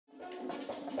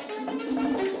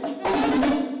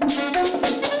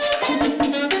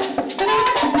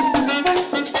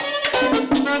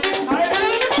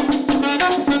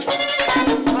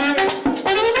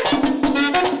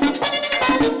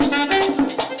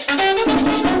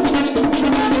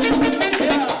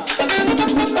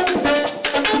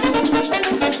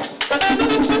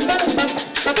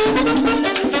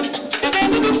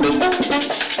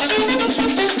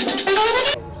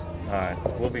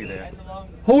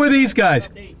Who are these guys?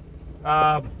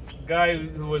 Guy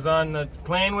who was on the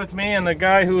plane with me and the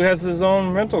guy who has his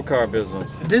own rental car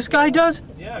business. This guy does?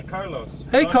 Yeah, Carlos.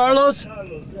 Hey, Carlos. Hey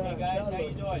guys, how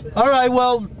you doing? All right,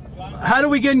 well, how do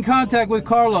we get in contact with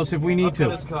Carlos if we need to?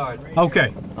 His card.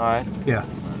 Okay. All right. Yeah.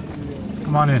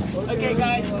 Come on in. Okay,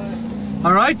 guys.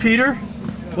 All right, Peter.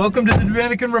 Welcome to the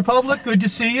Dominican Republic. Good to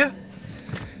see you.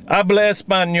 Habla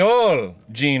español,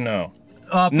 Gino.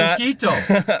 Poquito.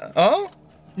 Oh?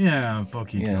 Yeah,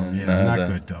 poquito. Yeah, not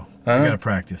good though. Huh? I gotta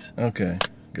practice. Okay,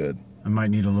 good. I might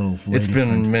need a little. It's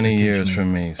been many years for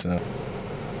me, so.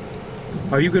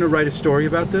 Are you gonna write a story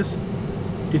about this?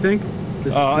 Do you think?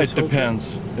 It depends.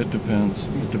 It depends.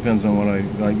 It depends on what I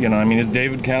like. You know, I mean, is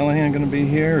David Callahan going to be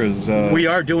here? Is we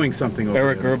are doing something over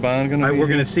Eric there. Urban going to be? We're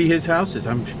here? going to see his houses.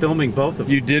 I'm filming both of them.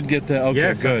 You did get that? Okay,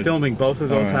 yes, good. I'm filming both of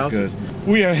those houses. Good.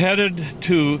 We are headed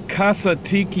to Casa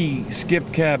Tiki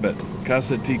Skip Cabot.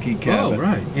 Casa Tiki Cabot. Oh,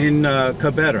 right. In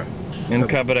Cabrera. In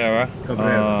Cabrera.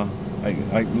 Cabrera.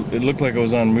 It looked like it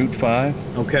was on Route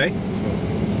 5. Okay.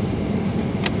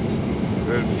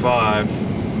 Route 5.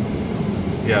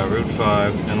 Yeah, Route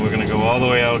 5, and we're going to go all the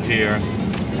way out here,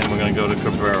 and we're going to go to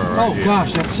Cabrera right here.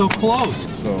 Gosh, that's so close.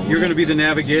 So you're going to be the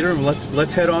navigator, and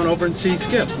let's head on over and see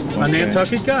Skip, a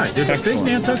Nantucket guy. There's a big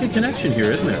Nantucket connection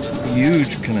here, isn't there?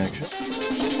 Huge connection.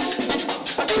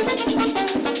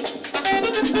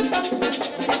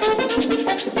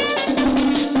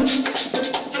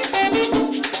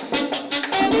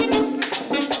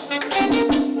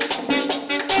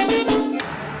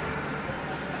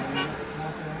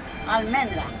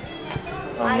 Almendra.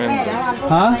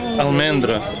 Huh?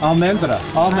 Almendra. Almendra.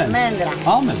 Almonds. Almendra.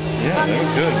 Almonds. Yeah,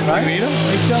 they're good. Right? You eat them?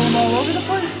 They sell them all over the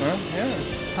place? Huh? Yeah.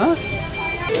 Huh?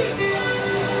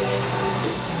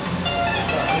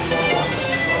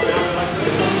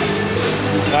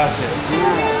 Gracias.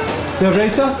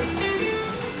 Cerveza?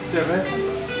 Cerveza?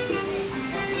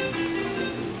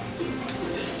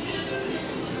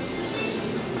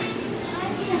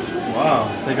 Wow,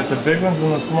 they got the big ones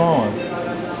and the small ones.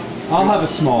 I'll have a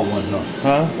small one though.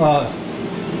 Huh?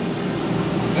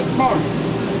 A small.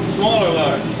 Small or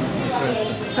large?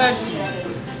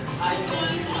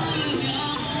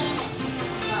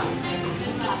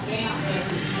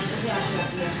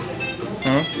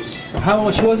 Huh? How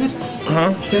much was it?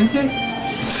 Huh? Cente?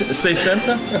 60?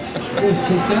 60.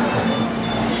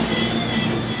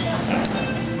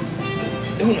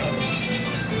 Who knows?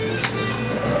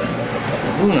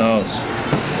 Who knows?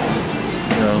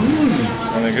 You know,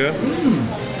 are they good?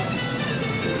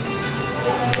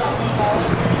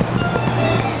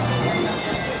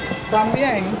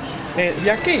 También, de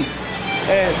aquí,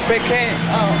 pequeño,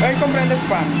 él comprende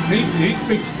español. He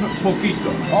speaks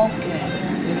poquito. Ok.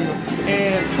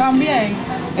 También,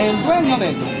 el dueño de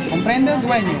esto, comprende el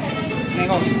dueño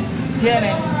negocio,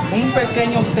 tiene un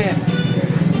pequeño hotel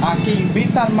aquí,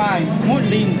 vista al mar, muy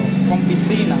lindo, con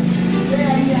piscina.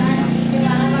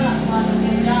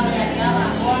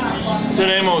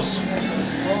 Tenemos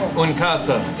un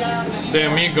casa de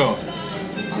amigo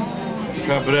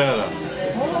Cabrera.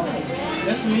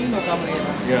 Es lindo,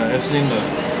 Cabrera. Yeah, es lindo.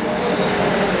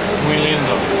 Muy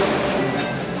lindo.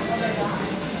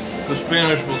 The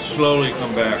Spanish will slowly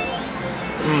come back.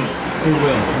 He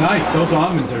will. Nice. Those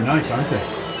almonds are nice, aren't they?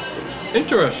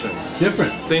 Interesting.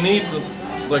 Different. They need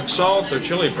like salt or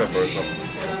chili pepper or something.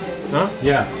 Huh?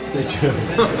 Yeah, they do.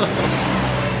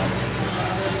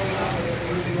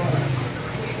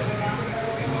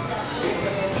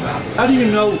 How do you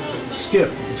know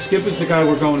Skip? Skip is the guy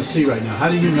we're going to see right now. How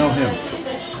do you know him?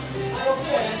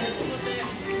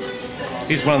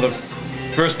 He's one of the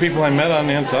first people I met on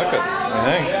Nantucket, I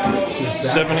think.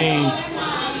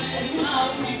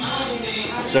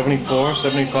 74,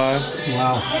 75.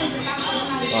 Wow.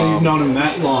 So you've known him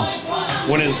that long.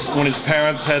 When his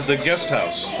parents had the guest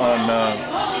house on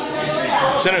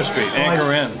Center Street,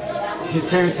 Anchor Inn. His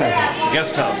parents had it.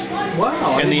 Guest house.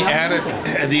 Wow. And the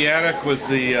attic was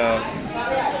the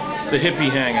hippie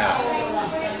hangout.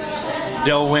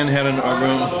 Del Wynn had a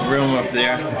room up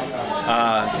there.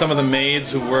 Some of the maids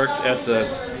who worked at the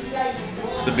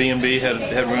B&B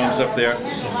had rooms up there.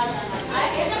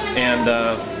 And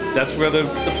that's where the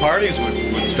parties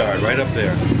would start, right up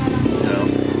there. You know?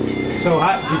 So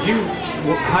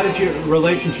how did your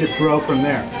relationship grow from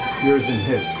there? Yours and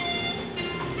his.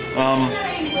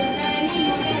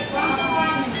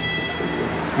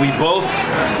 We both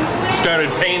started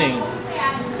painting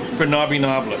for Nobby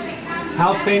Noblet.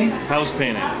 House painting? House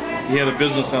painting. He had a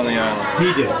business on the island.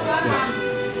 He did.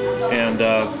 Yeah. And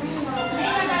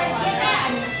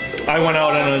I went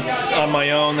out on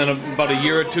my own. Then about a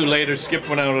year or two later, Skip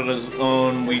went out on his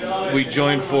own. We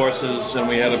joined forces and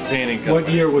we had a painting company. What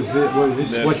year was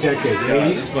this? What decade? The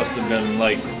 80s? This must have been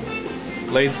like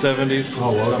late 70s, oh,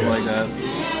 okay. something like that.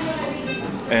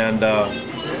 And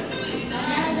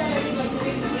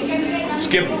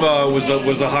Skip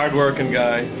was a hard-working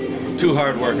guy, too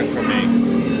hard-working for me.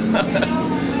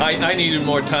 I needed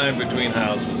more time between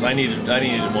houses. I needed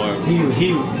more.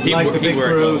 He liked the big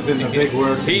crews and the big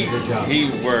work. He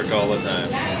worked all the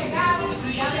time.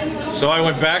 So I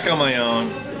went back on my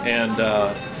own and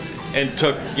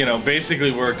took,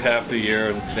 basically worked half the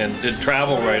year and did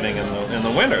travel writing in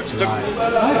the winters.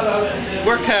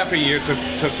 Worked half a year,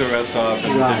 took the rest off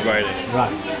and did writing.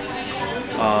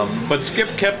 Right. But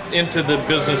Skip kept into the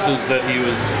businesses that he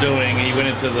was doing. He went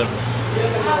into the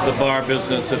bar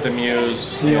business at the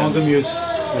Muse. He owned the Muse.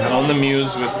 Owned the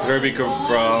Muse with Herbie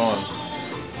Cabral.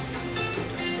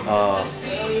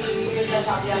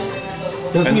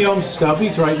 Doesn't he own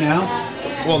Stubby's right now?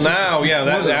 Well, now, yeah,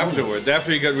 that afterward.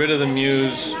 After he got rid of the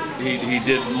Muse, he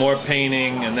did more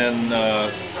painting and then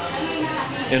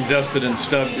invested in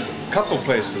a couple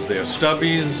places there.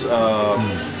 Stubby's,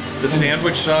 the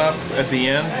sandwich shop at the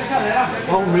end.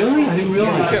 Oh, really? I didn't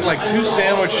realize. He's got like 2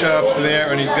 sandwich shops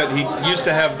there, and he used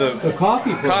to have the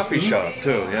coffee shop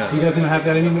too. Yeah. He doesn't have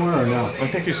that anymore, or no? I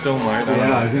think he still might.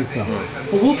 Yeah, I think so.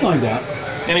 Well, we'll find out.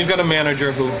 And he's got a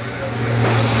manager who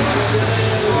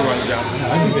runs out.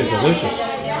 Yeah, I think they're delicious.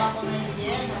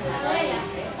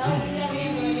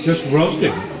 Just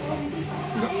roasted.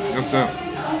 What's up?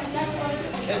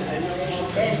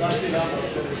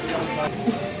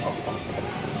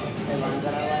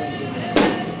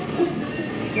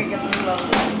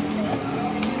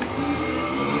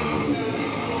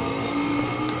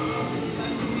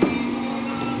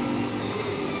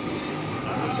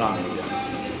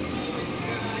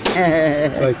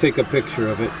 So I take a picture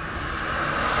of it.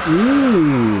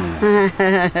 Mmm.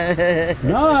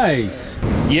 Nice.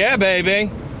 Yeah, baby.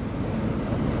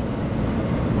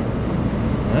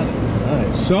 That is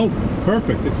nice. So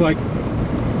perfect. It's like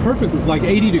perfect, like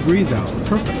 80 degrees out.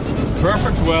 Perfect.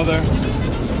 Perfect weather.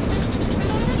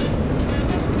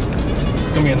 It's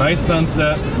gonna be a nice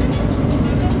sunset.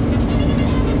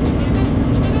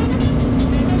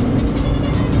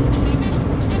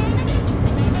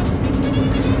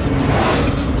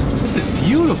 This is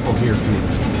beautiful here, Peter.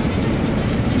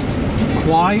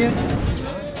 Quiet.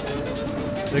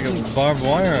 They got barbed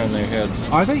wire on their heads.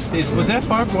 Are they? Was that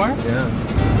barbed wire? Yeah.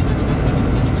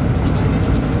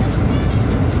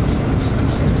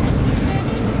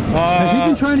 Has he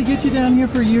been trying to get you down here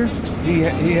for a year? He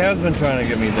has been trying to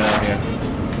get me down here.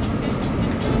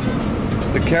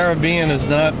 The Caribbean is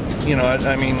not,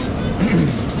 I mean,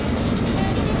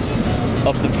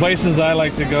 of the places I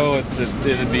like to go,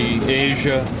 it'd be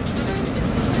Asia,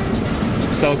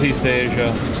 Southeast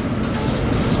Asia,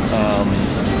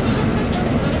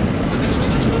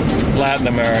 Latin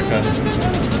America,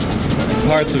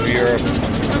 parts of Europe.